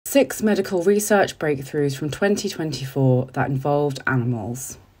6 medical research breakthroughs from 2024 that involved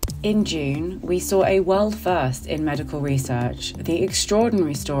animals. In June, we saw a world first in medical research, the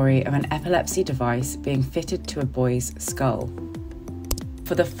extraordinary story of an epilepsy device being fitted to a boy's skull.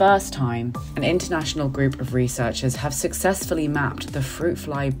 For the first time, an international group of researchers have successfully mapped the fruit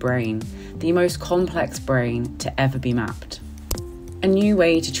fly brain, the most complex brain to ever be mapped. A new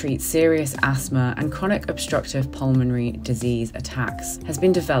way to treat serious asthma and chronic obstructive pulmonary disease attacks has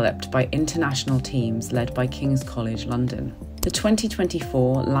been developed by international teams led by King's College London. The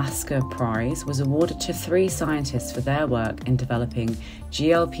 2024 Lasker Prize was awarded to 3 scientists for their work in developing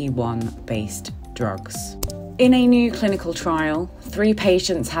GLP-1-based drugs. In a new clinical trial, 3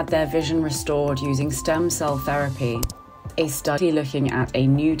 patients had their vision restored using stem cell therapy, a study looking at a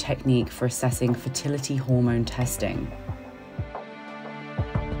new technique for assessing fertility hormone testing.